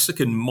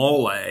Mexican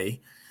mole,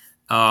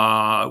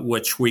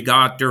 which we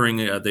got during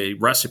the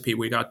recipe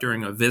we got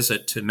during a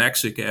visit to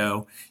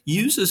Mexico,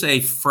 uses a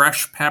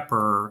fresh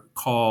pepper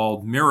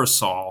called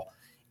Mirasol.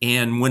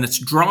 And when it's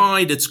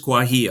dried, it's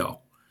guajillo.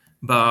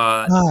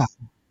 But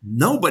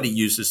nobody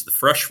uses the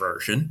fresh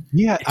version.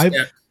 Yeah,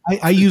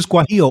 I use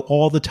guajillo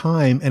all the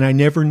time, and I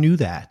never knew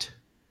that.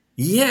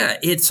 Yeah,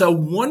 it's a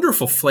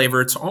wonderful flavor.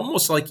 It's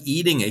almost like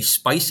eating a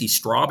spicy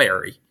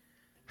strawberry.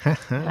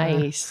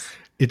 Nice.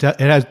 It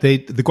has the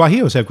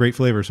guajillos have great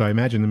flavor, so I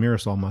imagine the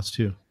Mirasol must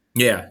too.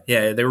 Yeah,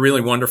 they're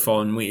really wonderful,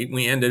 and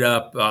we ended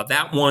up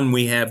that one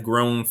we have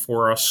grown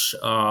for us.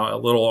 A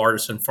little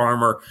artisan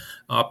farmer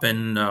up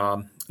in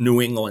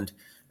New England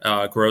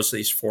grows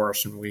these for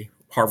us, and we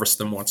harvest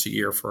them once a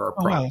year for our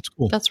product. Wow, that's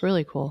cool. That's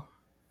really cool.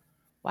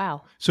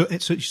 Wow. So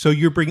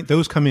you're bringing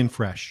those come in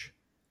fresh?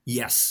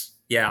 Yes.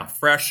 Yeah,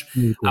 fresh.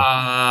 Really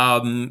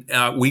cool.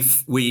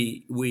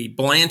 We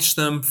blanch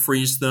them,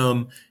 freeze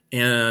them,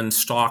 and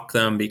stock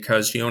them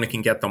because you only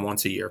can get them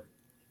once a year.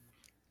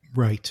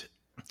 Right.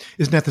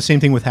 Isn't that the same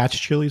thing with Hatch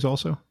chilies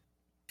also?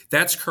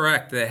 That's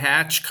correct. The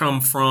Hatch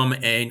come from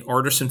an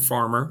artisan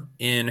farmer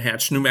in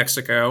Hatch, New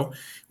Mexico.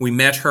 We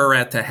met her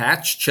at the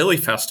Hatch Chili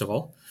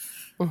Festival.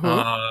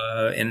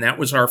 And that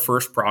was our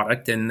first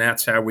product, and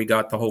that's how we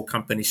got the whole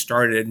company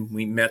started.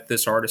 We met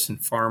this artisan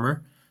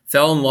farmer,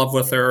 fell in love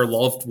with her,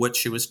 loved what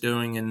she was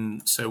doing,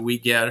 and so we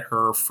get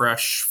her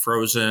fresh,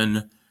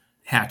 frozen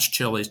Hatch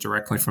chilies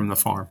directly from the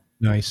farm.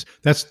 Nice.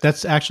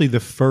 That's actually the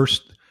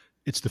first.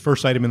 It's the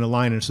first item in the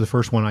line, and it's the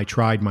first one I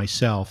tried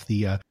myself.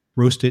 The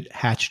roasted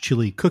hatch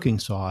chili cooking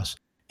sauce,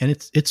 and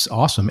it's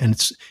awesome, and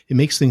it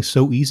makes things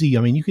so easy.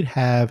 I mean, you could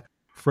have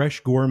fresh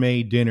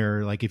gourmet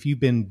dinner, like if you've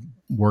been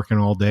working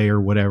all day or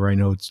whatever. I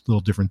know it's a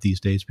little different these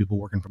days, people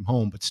working from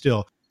home, but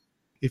still,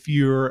 if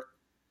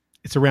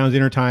it's around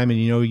dinner time and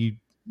you know you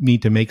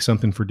need to make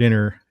something for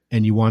dinner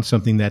and you want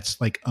something that's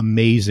like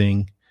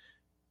amazing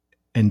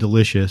and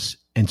delicious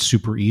and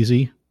super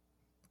easy,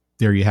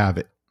 there you have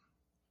it.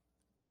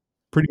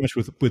 Pretty much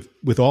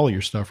with all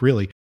your stuff,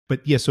 really.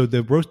 But yeah, so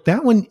the roast,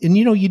 that one, and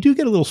you know, you do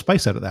get a little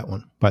spice out of that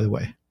one, by the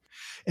way.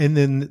 And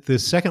then the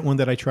second one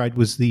that I tried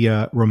was the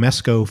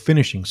Romesco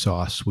finishing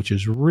sauce, which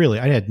is really,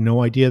 I had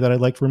no idea that I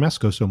liked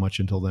Romesco so much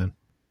until then.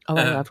 Oh,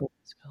 I love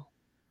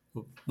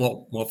Romesco.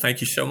 Well,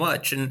 thank you so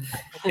much. And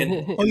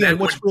oh yeah, and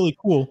what's really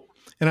cool,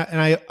 and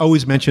I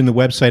always mention the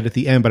website at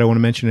the end, but I want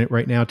to mention it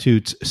right now too.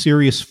 It's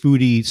Serious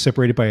Foodie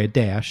separated by a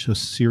dash, so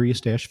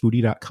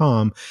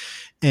serious-foodie.com.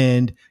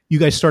 And you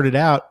guys started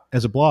out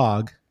as a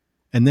blog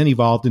and then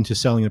evolved into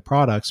selling the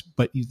products,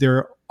 but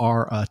there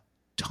are a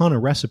ton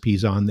of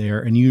recipes on there,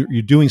 and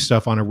you're doing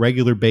stuff on a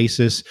regular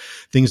basis,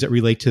 things that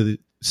relate to the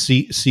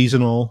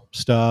seasonal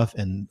stuff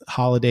and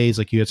holidays,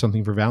 like you had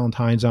something for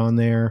Valentine's on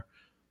there.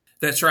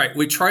 That's right.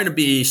 We try to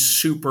be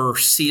super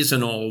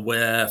seasonal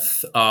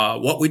with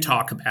what we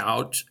talk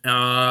about,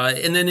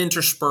 and then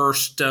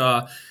interspersed,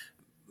 and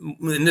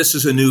this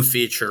is a new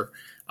feature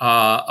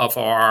of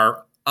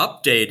our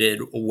updated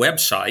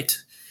website.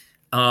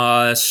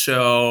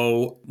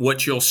 So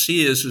what you'll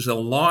see is a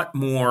lot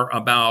more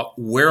about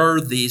where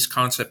these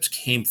concepts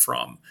came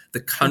from, the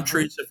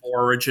countries of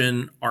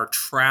origin, our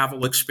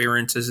travel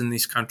experiences in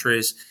these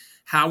countries,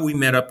 how we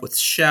met up with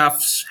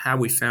chefs, how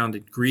we found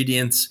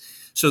ingredients.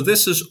 So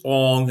this is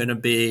all going to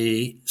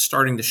be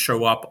starting to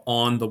show up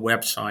on the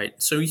website.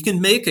 So you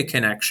can make a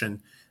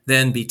connection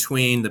then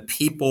between the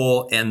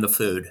people and the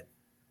food.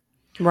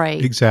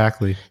 Right.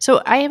 Exactly.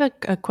 So I have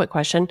a quick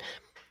question.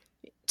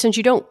 Since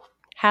you don't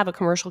have a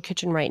commercial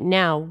kitchen right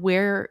now,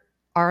 where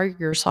are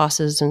your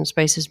sauces and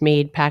spices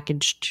made,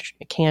 packaged,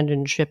 canned,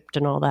 and shipped,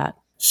 and all that?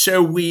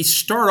 So we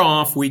start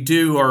off, we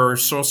are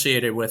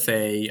associated with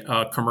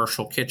a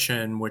commercial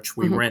kitchen, which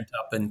we rent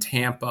up in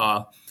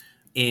Tampa.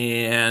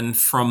 And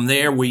from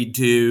there, we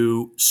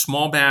do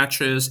small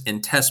batches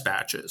and test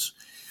batches.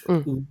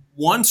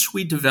 Once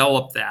we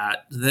develop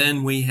that,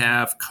 then we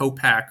have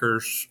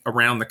co-packers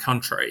around the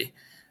country.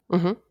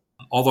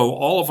 Although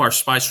all of our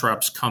spice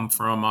rubs come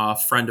from a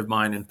friend of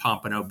mine in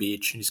Pompano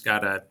Beach. He's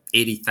got a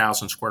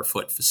 80,000 square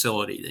foot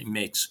facility that he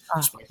makes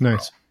spice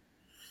rubs.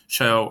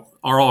 So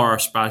all our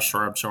spice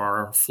rubs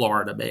are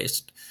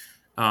Florida-based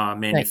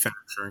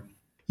manufacturing.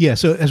 Yeah.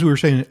 So as we were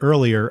saying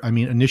earlier, I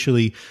mean,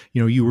 initially,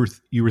 you know, you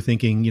were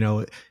thinking, you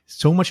know,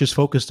 so much is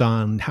focused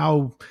on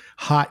how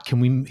hot can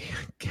we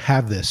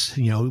have this,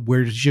 you know,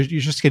 where you're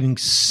just getting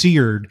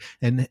seared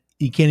and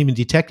you can't even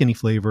detect any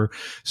flavor.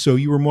 So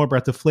you were more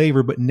about the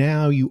flavor, but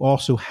now you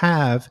also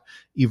have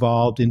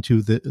evolved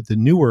into the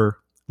newer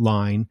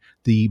line,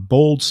 the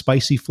bold,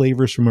 spicy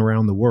flavors from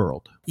around the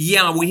world.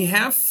 Yeah, we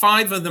have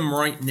 5 of them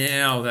right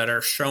now that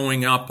are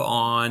showing up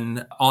on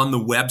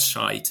the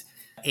website.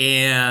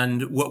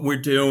 And what we're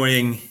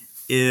doing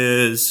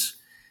is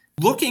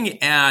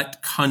looking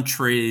at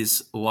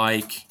countries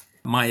like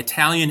my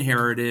Italian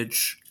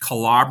heritage,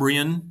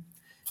 Calabrian,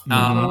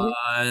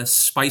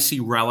 spicy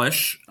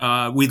relish.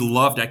 We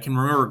loved, I can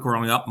remember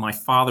growing up, my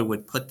father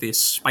would put this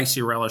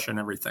spicy relish in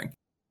everything.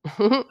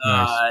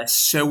 Nice.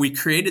 So we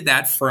created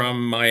that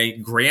from my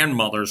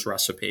grandmother's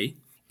recipe,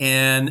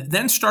 and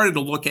then started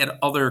to look at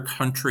other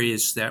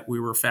countries that we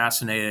were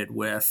fascinated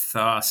with,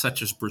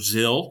 such as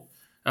Brazil.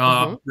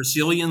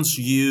 Brazilians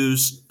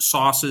use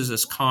sauces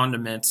as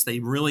condiments. They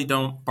really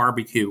don't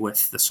barbecue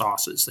with the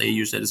sauces. They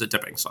use it as a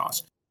dipping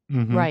sauce.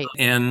 Right.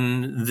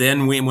 And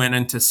then we went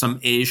into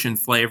some Asian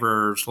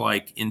flavors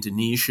like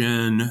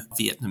Indonesian,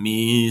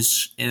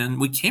 Vietnamese,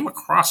 and we came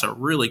across a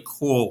really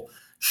cool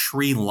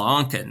Sri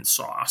Lankan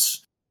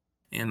sauce.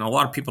 And a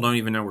lot of people don't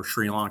even know where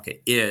Sri Lanka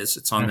is.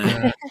 It's on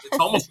the, it's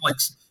almost like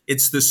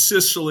it's the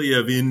Sicily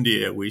of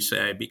India, we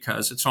say,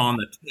 because it's on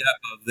the tip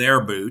of their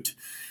boot.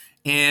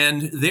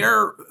 And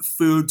their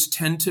foods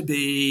tend to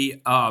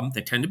be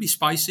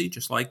spicy,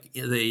 just like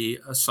the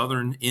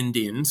Southern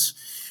Indians.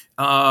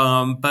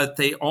 But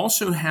they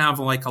also have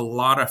like a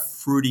lot of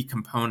fruity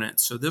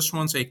components. So this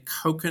one's a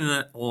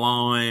coconut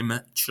lime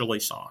chili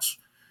sauce.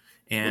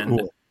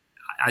 And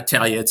I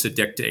tell you, it's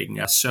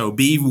addicting. So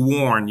be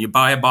warned, you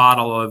buy a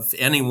bottle of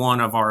any one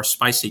of our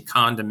spicy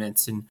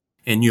condiments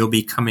and you'll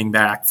be coming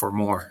back for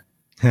more.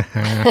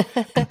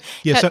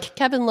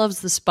 Kevin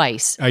loves the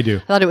spice. I do. I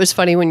thought it was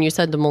funny when you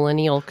said the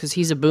millennial because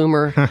he's a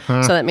boomer.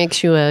 So that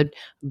makes you a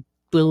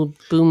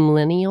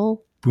boomlennial.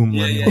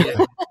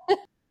 Boomlennial.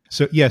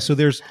 Yeah. So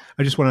there's,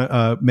 I just want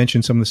to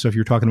mention some of the stuff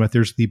you're talking about.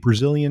 There's the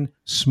Brazilian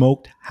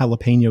smoked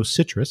jalapeno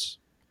citrus.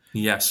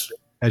 Yes.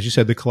 As you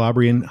said, the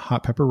Calabrian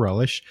hot pepper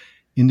relish,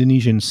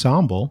 Indonesian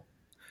sambal,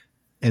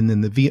 and then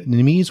the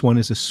Vietnamese one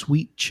is a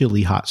sweet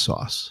chili hot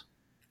sauce.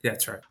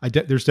 That's right.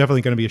 There's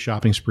definitely going to be a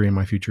shopping spree in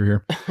my future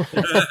here.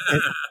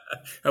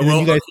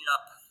 Well, you guys,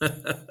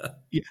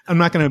 I'm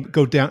not going to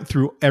go down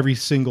through every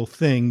single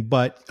thing,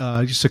 but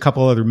just a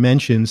couple other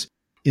mentions.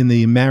 In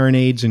the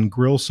marinades and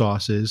grill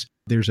sauces,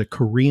 there's a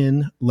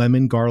Korean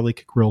lemon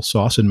garlic grill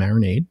sauce and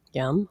marinade.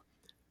 Yum.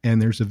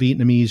 And there's a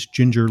Vietnamese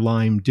ginger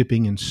lime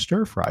dipping and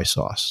stir fry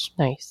sauce.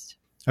 Nice.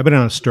 I've been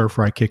on a stir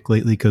fry kick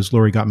lately because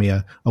Lori got me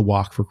a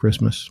wok for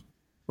Christmas.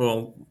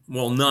 Well,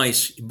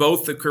 nice.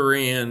 Both the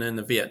Korean and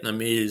the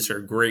Vietnamese are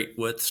great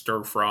with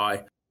stir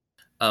fry.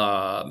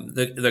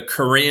 The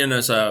Korean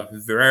is a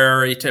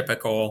very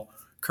typical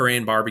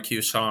Korean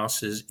barbecue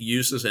sauce.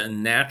 Uses a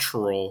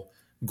natural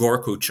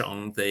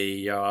gochujang,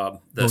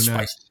 the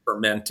spicy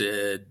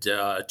fermented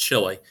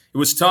chili. It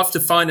was tough to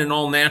find an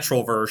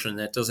all-natural version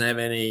that doesn't have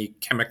any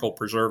chemical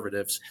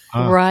preservatives.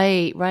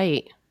 Right.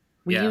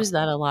 We use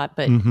that a lot,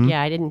 but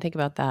I didn't think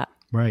about that.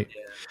 Right.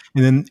 Yeah.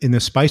 And then in the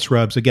spice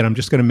rubs, again, I'm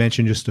just going to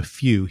mention just a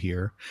few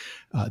here.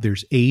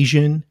 There's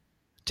Asian,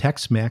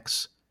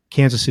 Tex-Mex,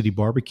 Kansas City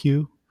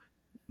barbecue,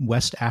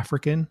 West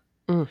African.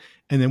 And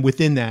then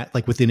within that,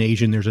 like within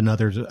Asian, there's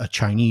a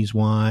Chinese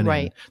one.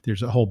 Right. And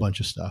there's a whole bunch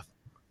of stuff.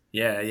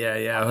 Yeah.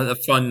 The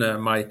fun.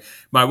 My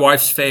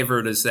wife's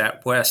favorite is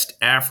that West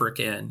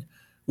African,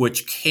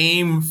 which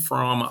came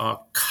from a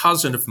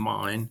cousin of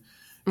mine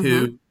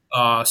who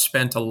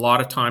spent a lot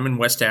of time in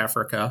West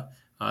Africa,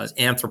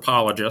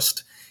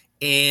 anthropologist,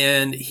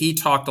 and he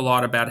talked a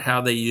lot about how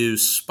they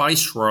use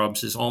spice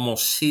rubs as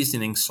almost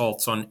seasoning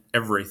salts on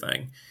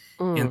everything.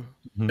 And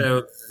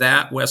so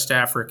that West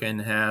African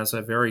has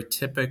a very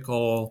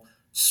typical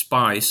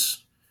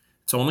spice.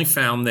 It's only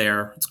found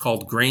there. It's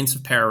called Grains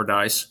of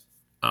Paradise.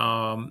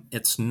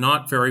 It's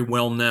not very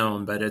well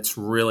known, but it's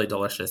really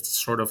delicious. It's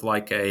sort of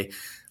like a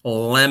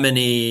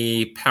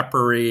lemony,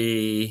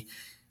 peppery,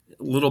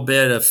 little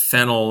bit of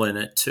fennel in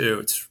it too.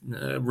 It's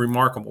a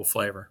remarkable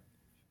flavor.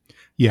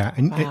 Yeah.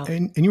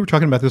 And you were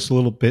talking about this a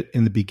little bit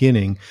in the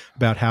beginning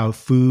about how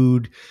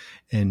food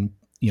and,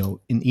 in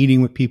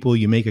eating with people,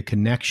 you make a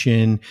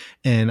connection.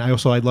 And I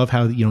love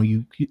how,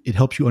 it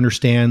helps you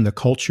understand the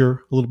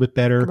culture a little bit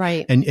better.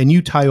 Right. And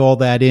you tie all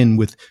that in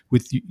with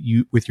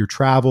your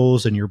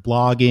travels and your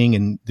blogging,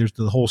 and there's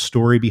the whole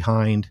story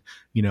behind,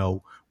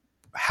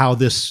 how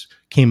this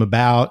came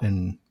about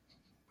and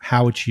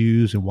how it's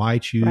used and why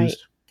it's used. Right.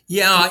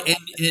 Yeah.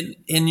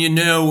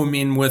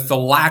 And with the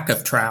lack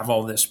of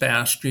travel this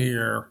past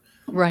year,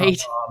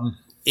 right.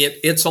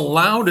 It's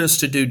allowed us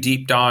to do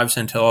deep dives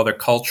into other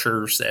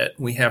cultures that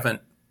we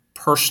haven't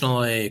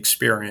personally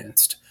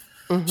experienced.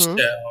 So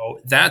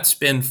that's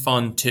been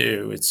fun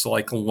too. It's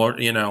like,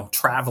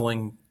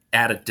 traveling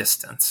at a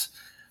distance.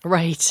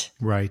 Right.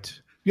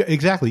 Yeah,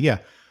 exactly. Yeah.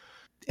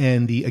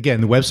 And the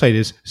website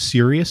is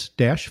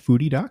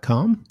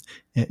serious-foodie.com.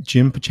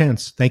 Jim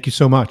Pachentz, thank you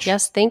so much.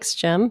 Yes. Thanks,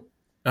 Jim.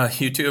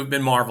 You two have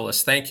been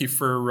marvelous. Thank you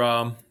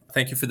for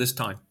this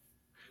time.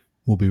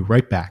 We'll be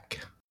right back.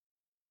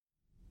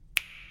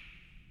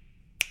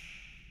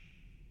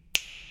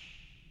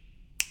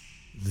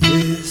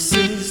 This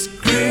is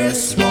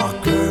Chris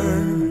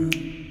Walker,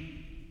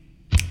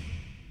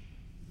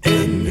 and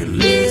you're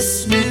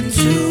listening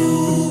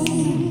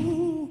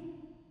to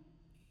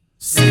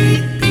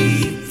St.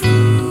 Pete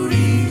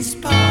Foodies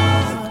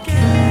Podcast.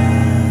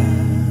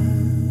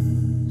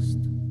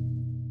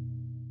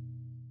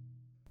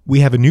 We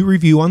have a new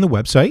review on the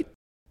website.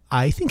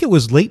 I think it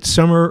was late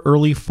summer,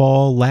 early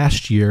fall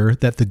last year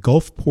that the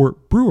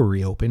Gulfport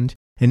Brewery opened,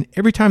 and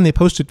every time they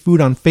posted food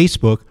on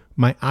Facebook,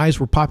 my eyes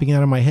were popping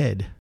out of my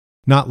head.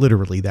 Not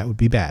literally, that would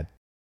be bad.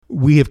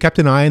 We have kept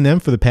an eye on them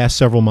for the past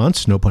several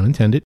months, no pun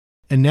intended,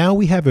 and now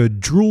we have a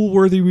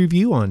drool-worthy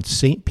review on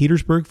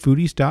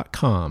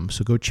stpetersburgfoodies.com,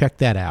 so go check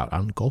that out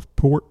on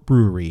Gulfport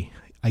Brewery.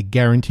 I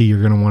guarantee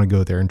you're going to want to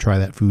go there and try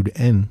that food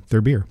and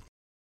their beer.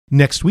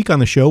 Next week on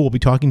the show, we'll be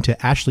talking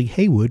to Ashley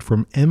Haywood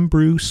from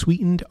M-Brew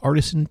Sweetened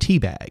Artisan Tea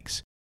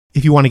Bags.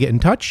 If you want to get in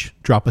touch,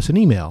 drop us an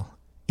email,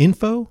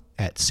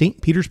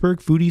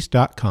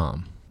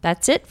 info@stpetersburgfoodies.com.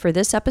 That's it for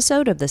this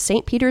episode of the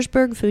St.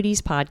 Petersburg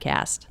Foodies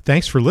Podcast.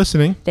 Thanks for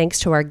listening. Thanks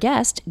to our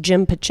guest,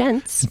 Jim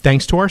Pachentz. And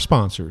thanks to our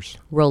sponsors,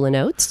 Rollin'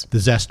 Oats,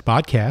 The Zest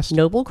Podcast,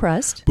 Noble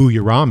Crust,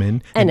 Booyah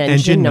Ramen, and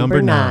Engine Number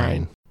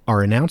 9.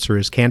 Our announcer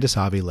is Candice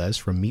Aviles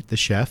from Meet the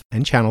Chef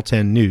and Channel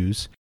 10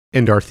 News,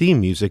 and our theme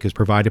music is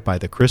provided by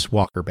the Chris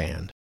Walker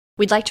Band.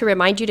 We'd like to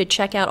remind you to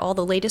check out all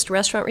the latest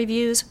restaurant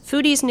reviews,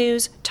 foodies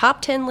news,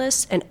 top 10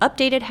 lists, and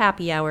updated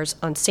happy hours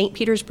on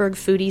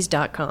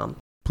stpetersburgfoodies.com.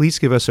 Please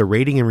give us a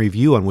rating and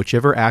review on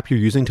whichever app you're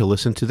using to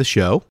listen to the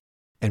show.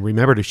 And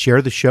remember to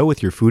share the show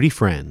with your foodie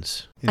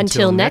friends.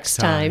 Until next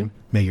time,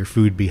 may your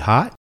food be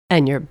hot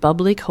and your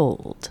bubbly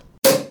cold.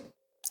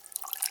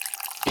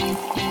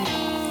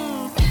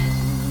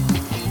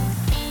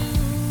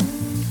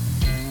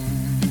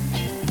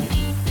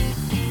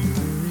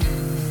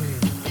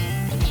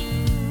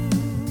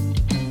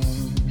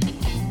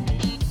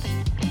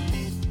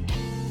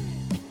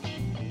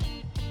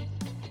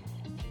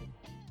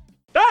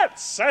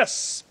 That's a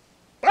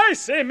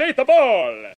spicy meatball!